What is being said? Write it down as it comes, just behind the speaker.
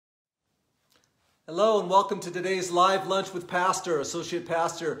Hello and welcome to today's live lunch with Associate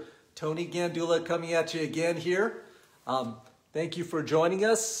Pastor Tony Gandula coming at you again here. Thank you for joining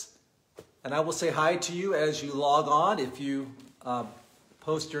us. And I will say hi to you as you log on if you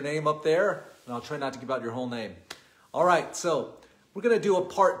post your name up there. And I'll try not to give out your whole name. All right, so we're going to do a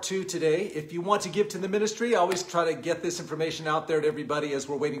part 2 today. If you want to give to the ministry, I always try to get this information out there to everybody as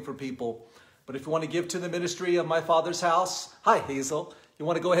we're waiting for people. But if you want to give to the ministry of my Father's house, hi Hazel, you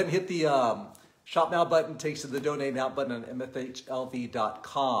want to go ahead and hit the Shop Now button, takes you to the Donate Now button on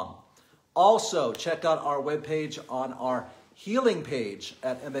mfhlv.com. Also, check out our webpage on our healing page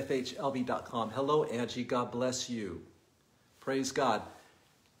at mfhlv.com. Hello, Angie. God bless you. Praise God.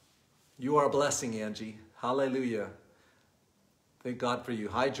 You are a blessing, Angie. Hallelujah. Thank God for you.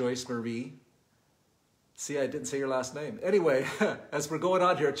 Hi, Joyce Marie. See, I didn't say your last name. Anyway, as we're going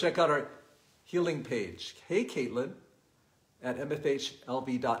on here, check out our healing page. Hey, Caitlin. At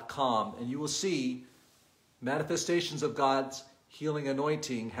mfhlv.com, and you will see manifestations of God's healing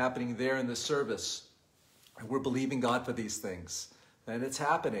anointing happening there in the service. And we're believing God for these things, and it's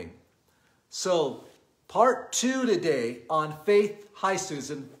happening. So, part 2 today on faith, hi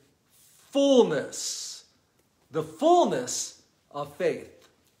Susan, fullness. The fullness of faith,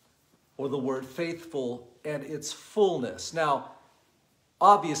 or the word faithful and its fullness. Now,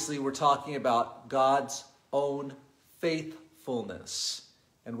 obviously we're talking about God's own faithfulness.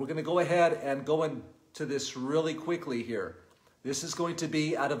 And we're going to go ahead and go into this really quickly here. This is going to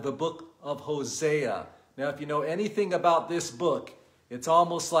be out of the book of Hosea. Now, if you know anything about this book, it's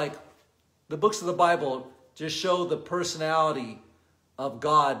almost like the books of the Bible just show the personality of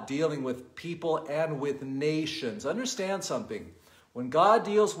God dealing with people and with nations. Understand something. When God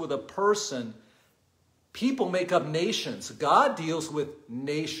deals with a person, people make up nations. God deals with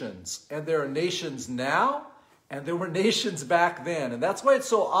nations. And there are nations now, and there were nations back then. And that's why it's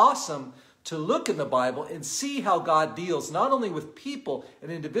so awesome to look in the Bible and see how God deals not only with people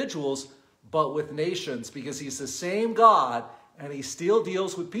and individuals, but with nations, because he's the same God and he still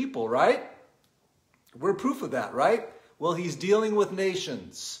deals with people, right? We're proof of that, right? Well, he's dealing with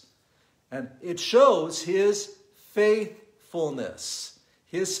nations. And it shows his faithfulness,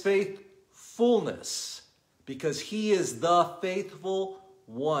 because he is the faithful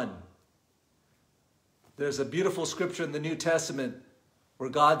one. There's a beautiful scripture in the New Testament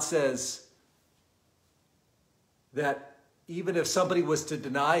where God says that even if somebody was to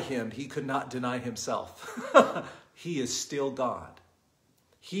deny him, he could not deny himself. He is still God.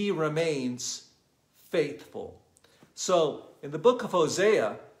 He remains faithful. So in the book of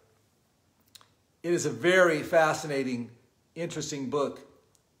Hosea, it is a very fascinating, interesting book.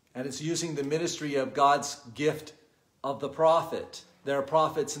 And it's using the ministry of God's gift of the prophet. There are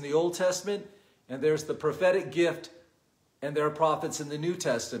prophets in the Old Testament, and there's the prophetic gift, and there are prophets in the New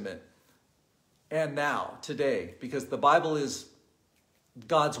Testament. And now, today, because the Bible is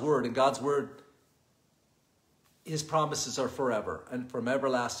God's word, and God's word, his promises are forever, and from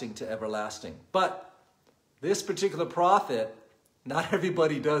everlasting to everlasting. But this particular prophet, not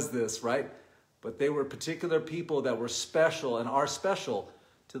everybody does this, right? But they were particular people that were special and are special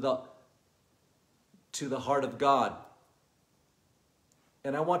to the heart of God.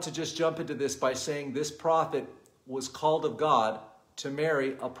 And I want to just jump into this by saying this prophet was called of God to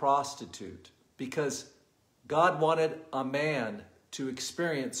marry a prostitute because God wanted a man to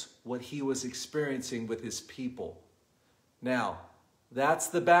experience what he was experiencing with his people. Now, that's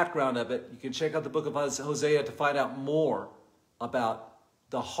the background of it. You can check out the book of Hosea to find out more about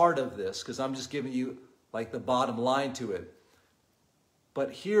the heart of this, because I'm just giving you like the bottom line to it.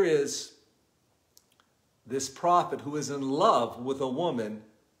 But here is this prophet who is in love with a woman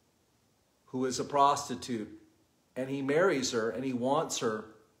who is a prostitute, and he marries her and he wants her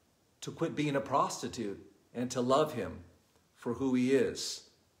to quit being a prostitute and to love him for who he is.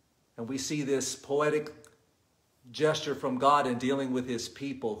 And we see this poetic gesture from God in dealing with his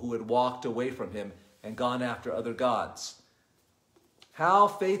people who had walked away from him and gone after other gods. How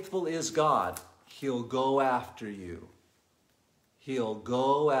faithful is God? He'll go after you. He'll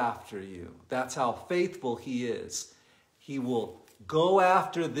go after you. That's how faithful he is. He will go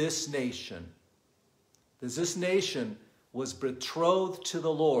after this nation. Because this nation was betrothed to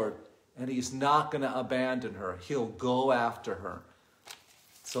the Lord, and he's not going to abandon her. He'll go after her.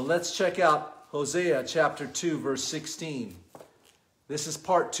 So let's check out Hosea chapter 2, verse 16. This is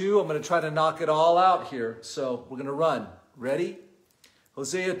part 2. I'm going to try to knock it all out here. So we're going to run. Ready?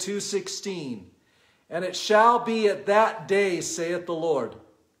 Hosea 2:16. And it shall be at that day, saith the Lord,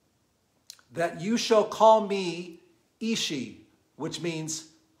 that you shall call me Ishi, which means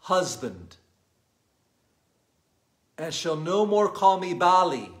husband, and shall no more call me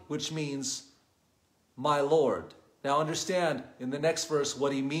Bali, which means my Lord. Now understand in the next verse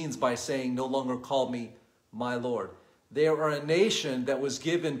what he means by saying, no longer call me my Lord. They are a nation that was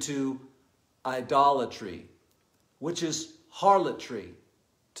given to idolatry, which is harlotry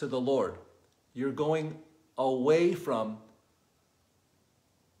to the Lord. You're going away from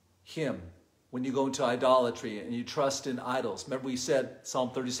him when you go into idolatry and you trust in idols. Remember we said, Psalm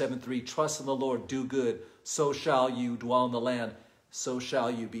 37:3, trust in the Lord, do good, so shall you dwell in the land, so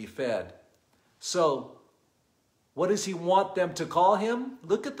shall you be fed. So, what does he want them to call him?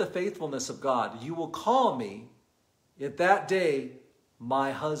 Look at the faithfulness of God. You will call me at that day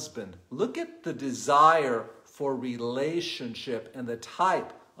my husband. Look at the desire for relationship and the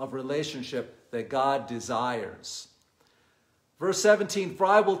type of relationship that God desires. Verse 17, for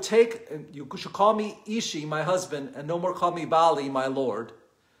I will take, you shall call me Ishi, my husband, and no more call me Bali, my Lord.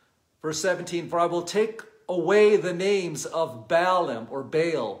 Verse 17, for I will take away the names of Baalim or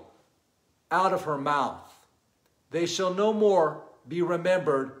Baal out of her mouth. They shall no more be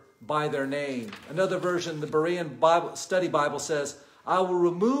remembered by their name. Another version, the Berean Study Bible says, I will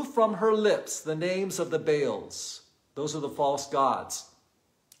remove from her lips the names of the Baals. Those are the false gods,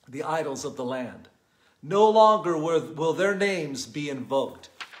 the idols of the land. No longer will their names be invoked.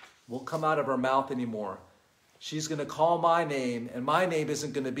 Won't come out of her mouth anymore. She's going to call my name, and my name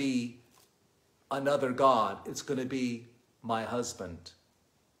isn't going to be another god. It's going to be my husband.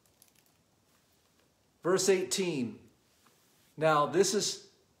 Verse 18. Now, this is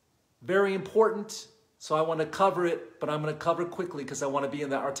very important, so I want to cover it, but I'm going to cover it quickly because I want to be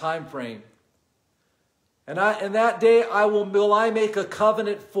in our time frame. And in that day will I make a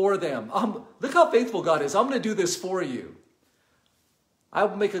covenant for them. Look how faithful God is. I'm going to do this for you. I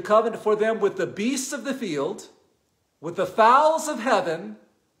will make a covenant for them with the beasts of the field, with the fowls of heaven,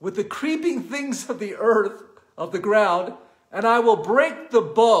 with the creeping things of the earth, of the ground, and I will break the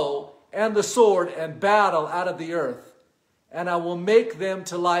bow and the sword and battle out of the earth, and I will make them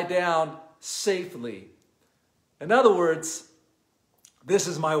to lie down safely. In other words, this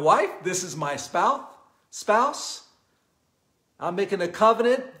is my wife, this is my spouse. I'm making a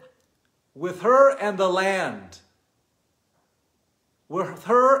covenant with her and the land, with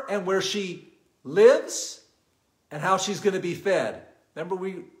her and where she lives and how she's going to be fed.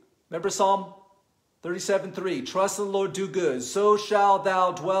 Remember Psalm 37:3, trust in the Lord, do good, so shall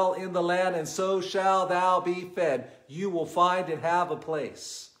thou dwell in the land, and so shall thou be fed. You will find and have a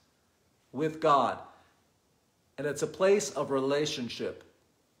place with God. And it's a place of relationship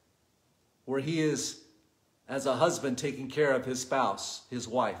where he is, as a husband, taking care of his spouse, his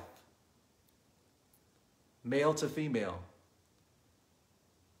wife. Male to female.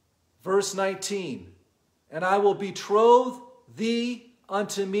 Verse 19, and I will betroth thee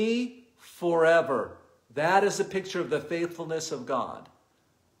unto me forever. That is a picture of the faithfulness of God.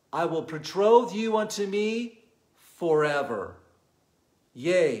 I will betroth you unto me forever.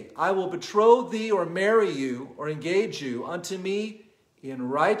 Yea, I will betroth thee or marry you or engage you unto me in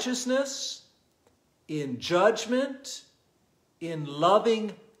righteousness, in judgment, in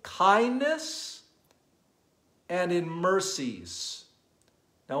loving kindness, and in mercies.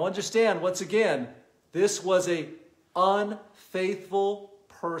 Now understand, once again, this was an unfaithful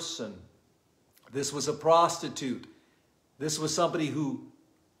person. This was a prostitute. This was somebody who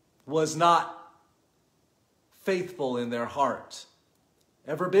was not faithful in their heart.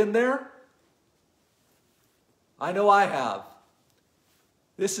 Ever been there? I know I have.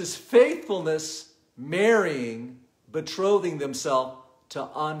 This is faithfulness marrying, betrothing themselves to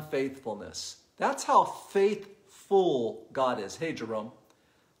unfaithfulness. That's how faithful God is. Hey, Jerome.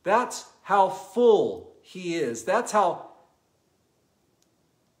 That's how full he is. That's how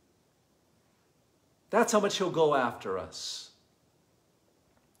much he'll go after us.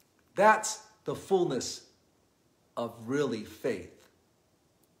 That's the fullness of really faith.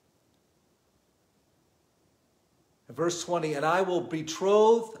 Verse 20, and I will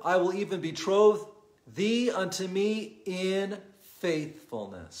even betroth thee unto me in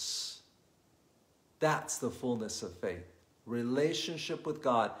faithfulness. That's the fullness of faith. Relationship with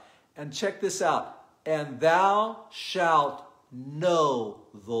God. And check this out. And thou shalt know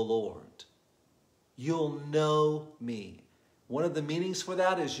the Lord. You'll know me. One of the meanings for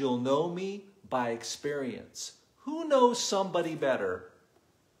that is you'll know me by experience. Who knows somebody better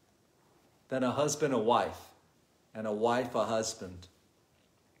than a husband, a wife, and a wife, a husband?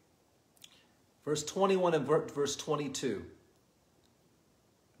 Verse 21 and verse 22.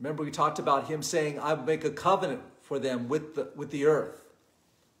 Remember we talked about him saying, I will make a covenant for them with the earth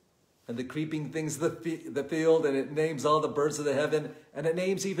and the creeping things of the field, and it names all the birds of the heaven, and it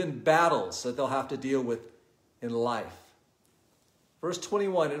names even battles that they'll have to deal with in life. Verse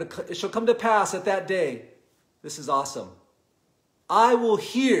 21, it shall come to pass at that day, this is awesome, I will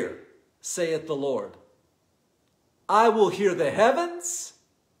hear, saith the Lord. I will hear the heavens,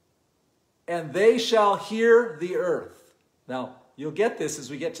 and they shall hear the earth. Now, you'll get this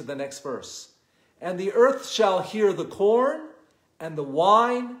as we get to the next verse. And the earth shall hear the corn, and the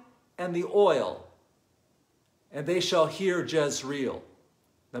wine, and the oil, and they shall hear Jezreel.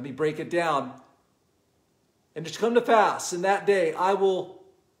 Let me break it down. And it shall come to pass in that day, I will,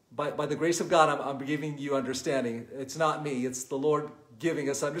 by the grace of God, I'm giving you understanding. It's not me, it's the Lord giving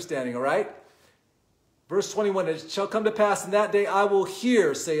us understanding, all right? Verse 21, it shall come to pass in that day, I will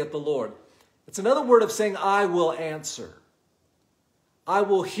hear, saith the Lord. It's another word of saying, I will answer. I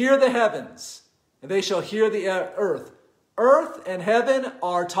will hear the heavens, and they shall hear the earth. Earth and heaven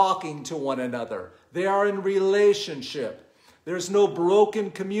are talking to one another. They are in relationship. There's no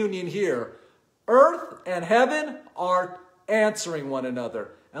broken communion here. Earth and heaven are answering one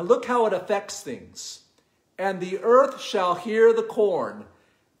another. And look how it affects things. And the earth shall hear the corn.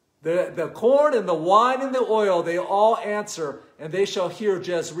 The corn and the wine and the oil, they all answer, and they shall hear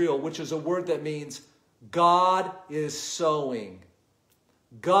Jezreel, which is a word that means God is sowing.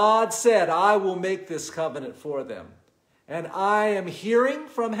 God said, I will make this covenant for them. And I am hearing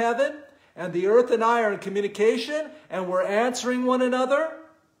from heaven, and the earth and I are in communication, and we're answering one another.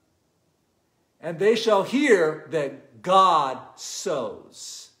 And they shall hear that God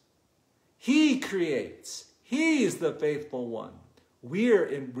sows. He creates. He is the faithful one. We're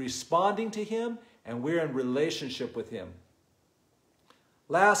in responding to him, and we're in relationship with him.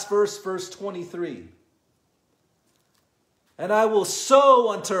 Last verse, verse 23. And I will sow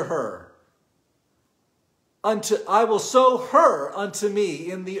unto her. I will sow her unto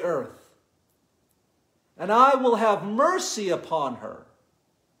me in the earth. And I will have mercy upon her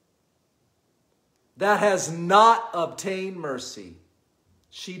that has not obtained mercy.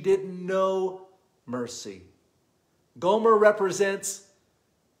 She didn't know mercy. Gomer represents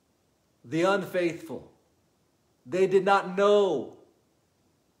the unfaithful. They did not know.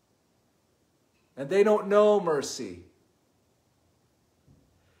 And they don't know mercy.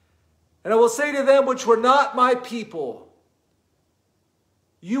 And I will say to them which were not my people,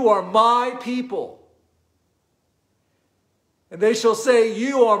 you are my people. And they shall say,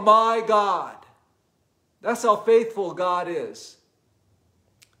 you are my God. That's how faithful God is.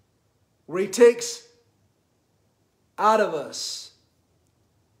 Where he takes out of us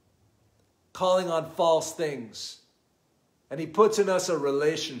calling on false things, and he puts in us a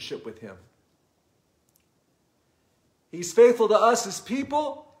relationship with him. He's faithful to us as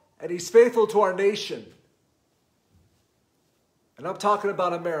people, and he's faithful to our nation. And I'm talking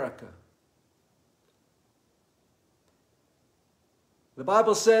about America. The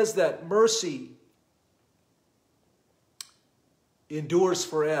Bible says that mercy endures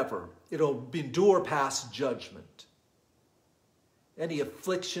forever. It'll endure past judgment. Any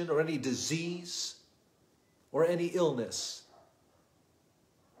affliction or any disease or any illness.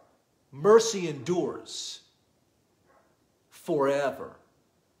 Mercy endures forever.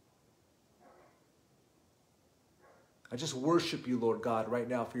 I just worship you, Lord God, right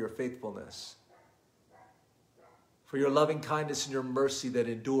now for your faithfulness, for your loving kindness and your mercy that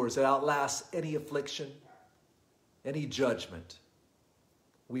endures, that outlasts any affliction, any judgment.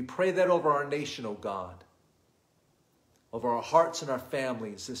 We pray that over our nation, O God, over our hearts and our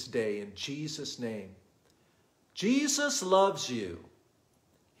families this day, in Jesus' name. Jesus loves you.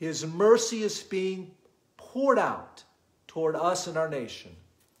 His mercy is being poured out toward us and our nation.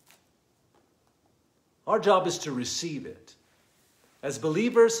 Our job is to receive it. As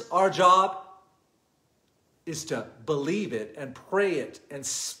believers, our job is to believe it and pray it and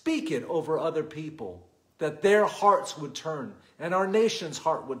speak it over other people, that their hearts would turn and our nation's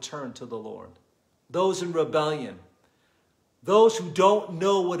heart would turn to the Lord. Those in rebellion, those who don't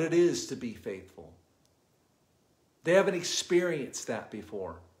know what it is to be faithful. They haven't experienced that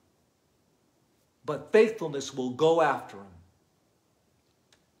before. But faithfulness will go after them.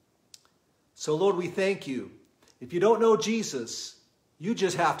 So, Lord, we thank you. If you don't know Jesus, you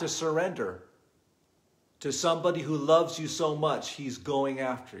just have to surrender to somebody who loves you so much, he's going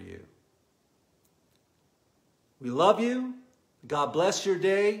after you. We love you. God bless your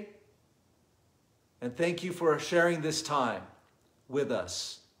day. And thank you for sharing this time with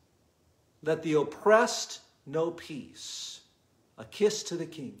us. Let the oppressed know peace. A kiss to the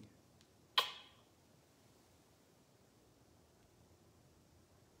King.